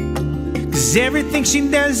 'Cause everything she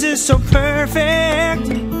does is so perfect.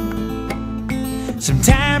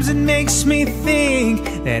 Sometimes it makes me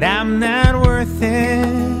think that I'm not worth it.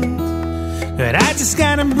 But I just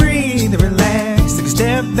gotta breathe, relax, take a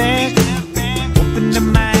step back, open up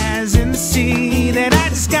my eyes and see that I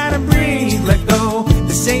just gotta breathe, let go,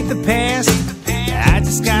 this ain't the past. I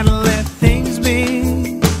just gotta let things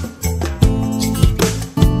be.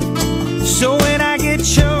 So when I get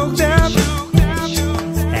choked up,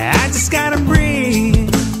 I just gotta breathe.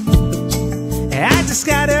 I just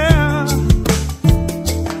gotta,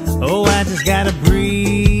 oh, I just gotta breathe.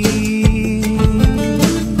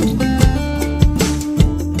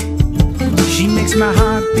 She makes my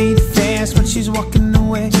heart beat fast when she's walking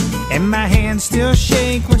away, and my hands still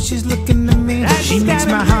shake when she's looking at me. She makes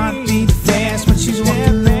my heart beat fast when she's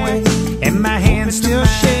walking away, and my hands still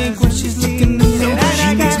shake when she's looking at me.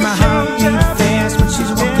 She makes my heart beat fast when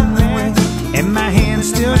she's walking away, and my hands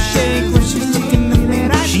still shake when she's looking at me.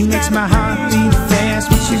 She makes my heart beat fast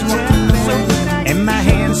when she's walking away, and my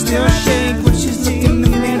hands still shake when she's looking at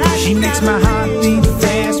me. She makes my heart beat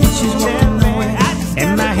fast when she's walking away,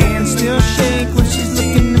 and my hands still shake when she's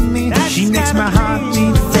looking at me. She makes my heart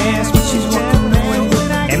beat fast when she's walking away,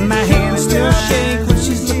 and my hands still shake when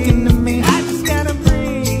she's looking at me. I just gotta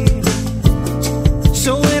breathe.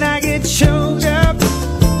 So when I get choked up,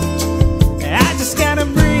 I just gotta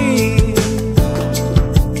breathe.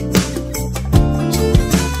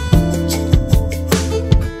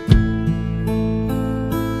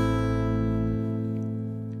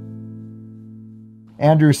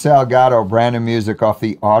 Andrew Salgado, brand new music off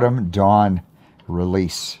the Autumn Dawn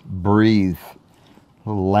release, Breathe. A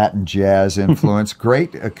little Latin jazz influence.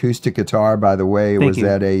 Great acoustic guitar, by the way. Thank Was you.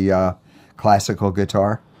 that a classical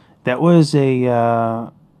guitar? That was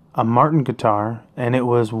a Martin guitar, and it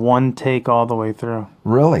was one take all the way through.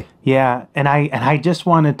 Really? Yeah, and I just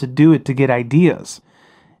wanted to do it to get ideas.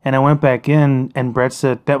 And I went back in, and Brett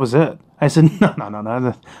said, that was it. I said,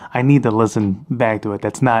 no. I need to listen back to it.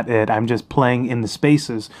 That's not it. I'm just playing in the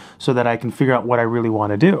spaces so that I can figure out what I really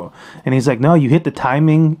want to do. And he's like, no, you hit the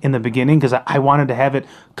timing in the beginning, because I wanted to have it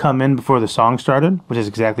come in before the song started, which is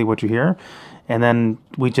exactly what you hear. And then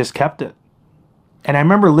we just kept it. And I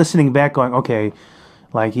remember listening back going, okay,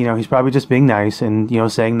 like, you know, he's probably just being nice and, you know,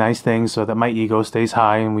 saying nice things so that my ego stays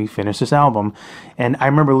high and we finish this album. And I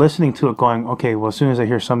remember listening to it going, okay, well, as soon as I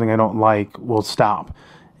hear something I don't like, we'll stop.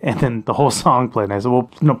 And then the whole song played, and I said, well,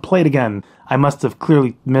 you know, play it again. I must have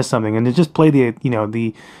clearly missed something. And it just played the, you know,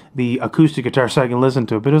 the acoustic guitar so I can listen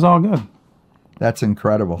to it, but it was all good. That's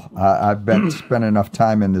incredible. I've spent enough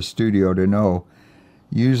time in the studio to know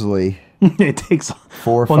usually It takes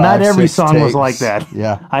 4, 5, not every 6 song was takes. like that.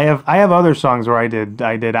 Yeah. I have other songs where I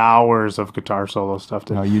did hours of guitar solo stuff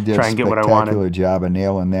to You did try and get what I a wanted. spectacular job of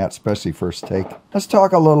nailing that, especially first take. Let's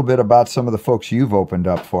talk a little bit about some of the folks you've opened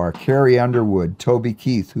up for. Carrie Underwood, Toby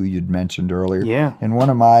Keith, who you'd mentioned earlier. Yeah. And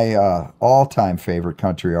one of my all-time favorite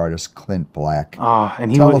country artists, Clint Black.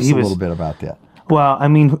 And Tell us a little bit about that. Well, I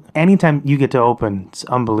mean, anytime you get to open, it's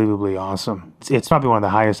unbelievably awesome. It's probably one of the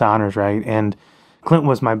highest honors, right? And Clint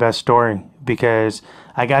was my best story because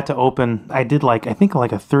I got to open, I did I think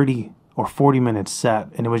a 30 or 40 minute set,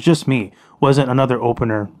 and it was just me. Wasn't another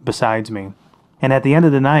opener besides me. And at the end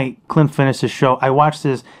of the night, Clint finished his show. I watched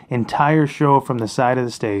his entire show from the side of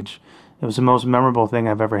the stage. It was the most memorable thing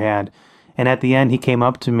I've ever had. And at the end, he came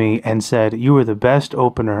up to me and said, "You were the best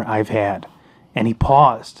opener I've had." And he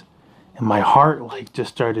paused. And my heart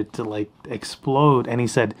just started to explode. And he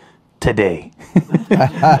said, today.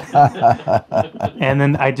 And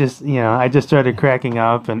then I just started cracking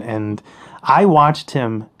up, and I watched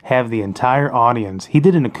him have the entire audience. He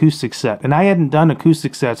did an acoustic set, and I hadn't done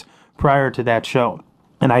acoustic sets prior to that show,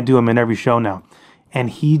 and I do them in every show now. And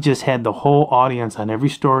he just had the whole audience on every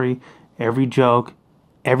story, every joke,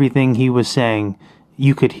 everything he was saying.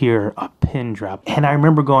 You could hear a pin drop. And I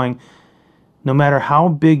remember going, no matter how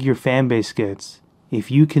big your fan base gets, if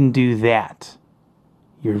you can do that,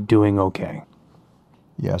 you're doing okay.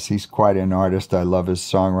 Yes, he's quite an artist. I love his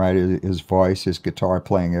songwriting, his voice, his guitar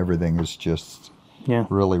playing, everything is just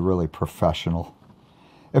really, really professional.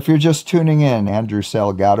 If you're just tuning in, Andrew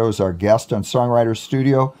Salgado is our guest on Songwriter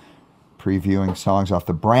Studio, previewing songs off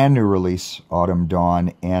the brand new release, Autumn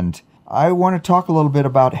Dawn. And I want to talk a little bit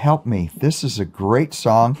about Help Me. This is a great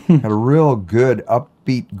song, had a real good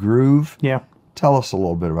upbeat groove. Yeah. Tell us a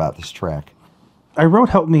little bit about this track. I wrote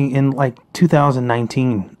Help Me in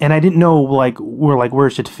 2019, and I didn't know where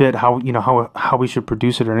it should fit, how we should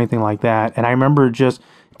produce it or anything like that. And I remember just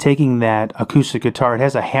taking that acoustic guitar. It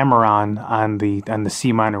has a hammer on the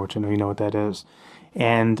C minor, which I know you know what that is.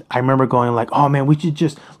 And I remember going oh man,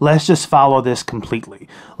 let's just follow this completely.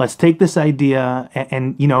 Let's take this idea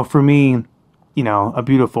and for me, a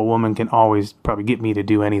beautiful woman can always probably get me to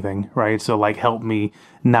do anything, right? So help me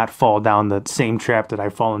not fall down the same trap that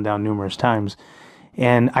I've fallen down numerous times.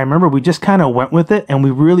 And I remember we just kind of went with it, and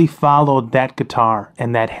we really followed that guitar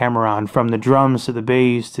and that hammer on, from the drums to the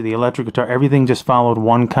bass to the electric guitar. Everything just followed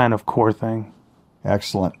one kind of core thing.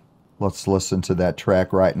 Excellent. Let's listen to that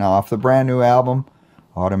track right now off the brand new album,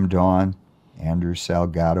 Autumn Dawn, Andrew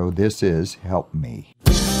Salgado. This is Help Me.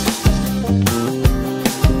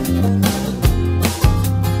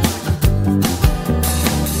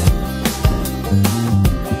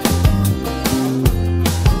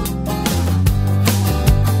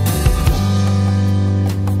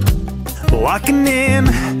 Walking in,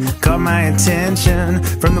 caught my attention,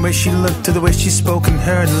 from the way she looked to the way she spoke in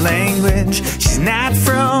her language. She's not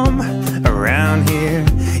from around here,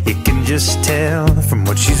 you can just tell from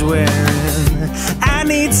what she's wearing. I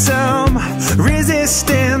need some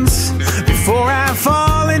resistance before I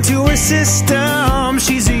fall into her system.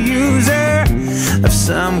 She's a user of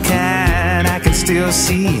some kind, I can still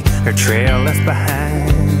see her trail left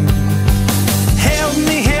behind. Help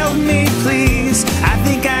me please, I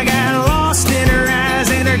think I got lost in her eyes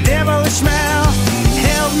and her devilish mouth.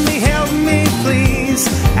 Help me please,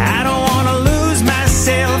 I don't want to lose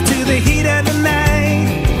myself to the heat of the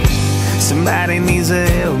night. Somebody needs to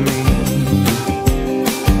help me.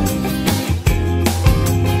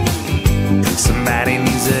 Somebody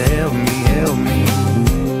needs to help me, help me.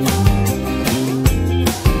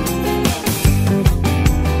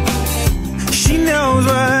 She knows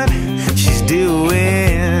what she's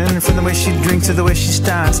doing, from the way she drinks to the way she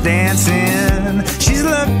starts dancing. She's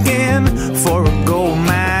looking for a gold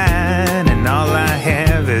mine, and all I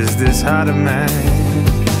have is this heart of mine.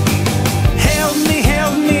 Help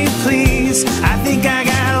me please, I think I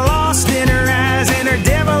got lost in her eyes and her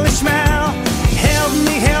devilish mouth. Help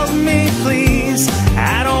me please,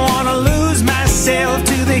 I don't want to lose myself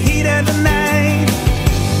to the heat of the night.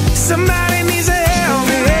 Somebody needs to help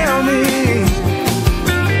me, help me.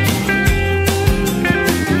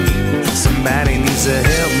 Somebody needs to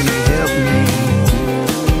help me, help me.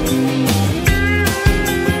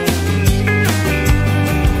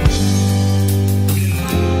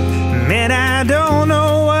 Man, I don't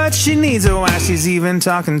know what she needs or why she's even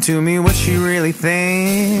talking to me, what she really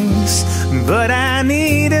thinks. But I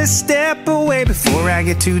need to step away before I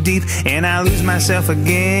get too deep and I lose myself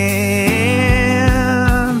again.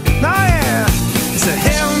 Oh yeah! So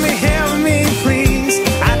help me please,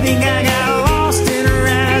 I think I got lost in her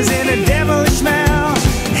eyes and a devilish mouth.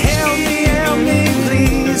 Help me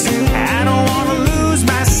please, I don't want to lose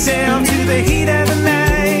myself to the heat of the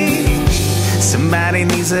night. Somebody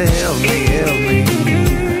needs to help me, help me.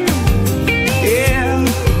 Yeah.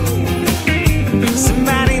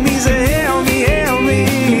 Somebody needs to help me, help me.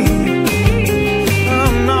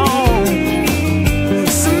 Oh no.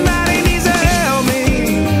 Somebody needs to help me.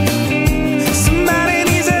 Somebody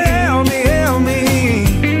needs to help me, help me.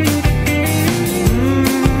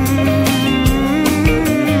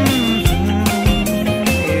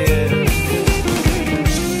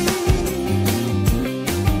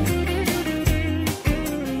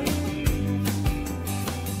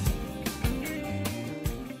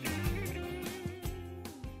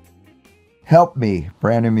 Help Me,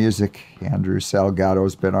 brand new music. Andrew Salgado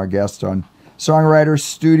has been our guest on Songwriter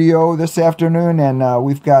Studio this afternoon, and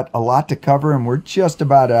we've got a lot to cover, and we're just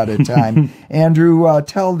about out of time. Andrew,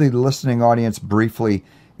 tell the listening audience briefly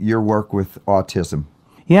your work with autism.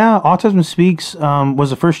 Yeah, Autism Speaks was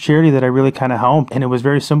the first charity that I really kind of helped. And it was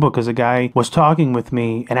very simple because a guy was talking with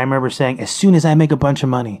me. And I remember saying, as soon as I make a bunch of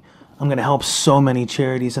money, I'm going to help so many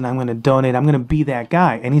charities and I'm going to donate. I'm going to be that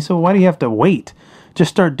guy. And he said, well, why do you have to wait?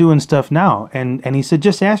 Just start doing stuff now. And he said,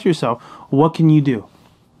 just ask yourself, what can you do?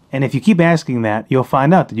 And if you keep asking that, you'll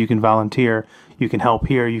find out that you can volunteer, you can help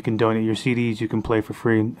here, you can donate your CDs, you can play for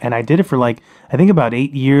free. And I did it for I think about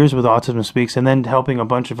 8 years with Autism Speaks, and then helping a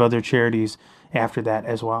bunch of other charities after that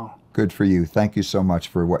as well. Good for you. Thank you so much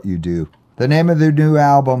for what you do. The name of their new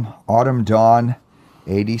album, Autumn Dawn,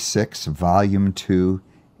 86, Volume 2.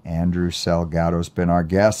 Andrew Salgado's been our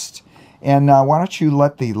guest. And why don't you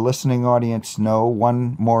let the listening audience know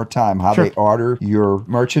one more time how Sure. they order your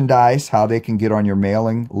merchandise, how they can get on your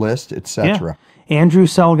mailing list, etc. Yeah.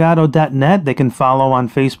 AndrewSalgado.net. They can follow on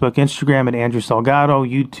Facebook, Instagram at Andrew Salgado,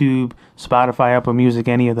 YouTube, Spotify, Apple Music,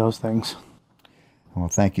 any of those things. Well,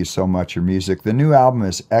 thank you so much. Your music. The new album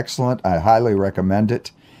is excellent. I highly recommend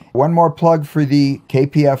it. One more plug for the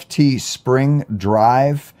KPFT Spring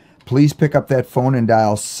Drive. Please pick up that phone and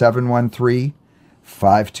dial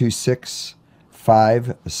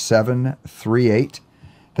 713-526-5738.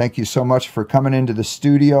 Thank you so much for coming into the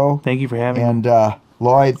studio. Thank you for having me. And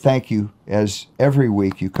Lloyd, thank you. As every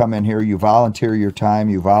week you come in here, you volunteer your time,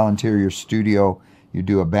 you volunteer your studio. You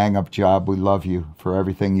do a bang-up job. We love you for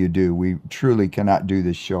everything you do. We truly cannot do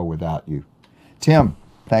this show without you. Tim,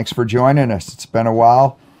 thanks for joining us. It's been a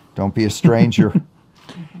while. Don't be a stranger.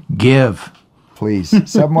 Give. Please.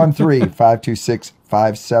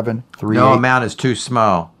 713-526-5738. No amount is too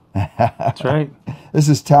small. That's right. This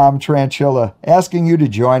is Tom Tranchilla asking you to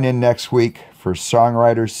join in next week for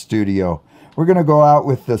Songwriter Studio. We're going to go out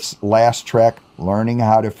with this last track, Learning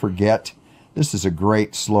How to Forget. This is a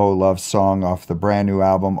great slow love song off the brand new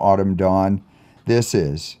album, Autumn Dawn. This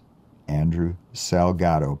is Andrew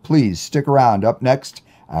Salgado. Please stick around. Up next,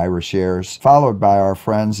 Irish Airs, followed by our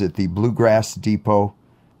friends at the Bluegrass Depot.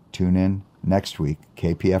 Tune in next week,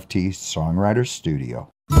 KPFT Songwriter Studio.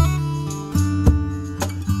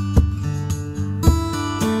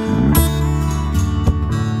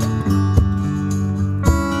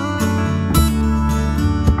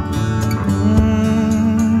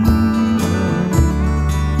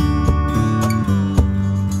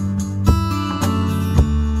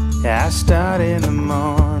 I start in the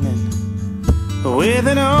morning with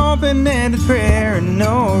an open-ended prayer and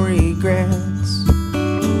no regrets.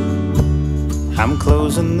 I'm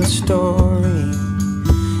closing the story,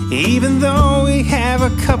 even though we have a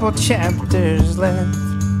couple chapters left.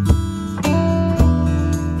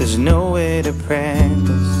 There's no way to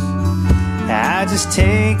practice, I just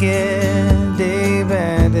take it day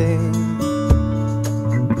by day,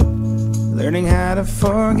 learning how to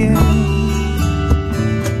forget.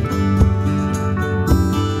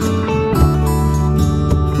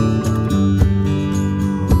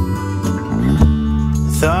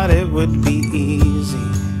 Thought it would be easy,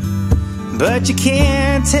 but you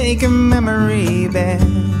can't take a memory back.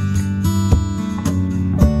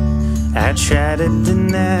 I try to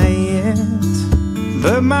deny it,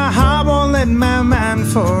 but my heart won't let my mind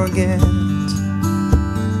forget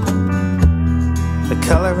the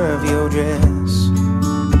color of your dress,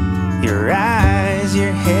 your eyes,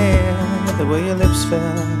 your hair, the way your lips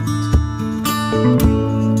felt.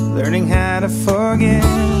 Learning how to forget.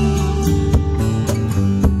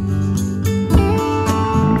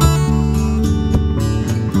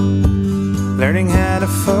 Learning how to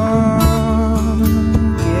forget.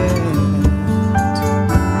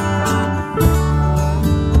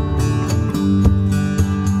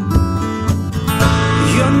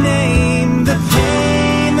 Your name, the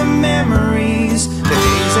pain, the memories, the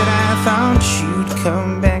days that I thought you'd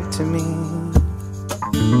come back to me.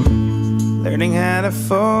 Learning how to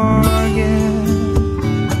forget.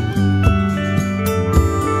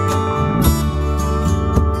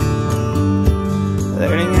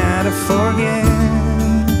 Learning how to forget.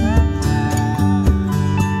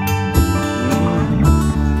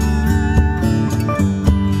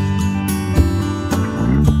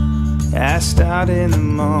 I start in the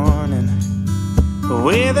morning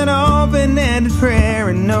with an open-ended prayer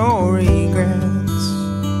and no regrets.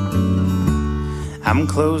 I'm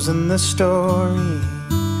closing the story,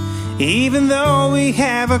 even though we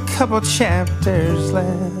have a couple chapters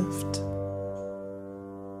left.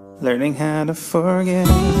 Learning how to forget.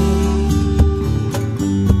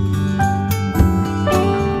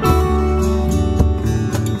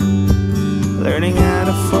 Learning how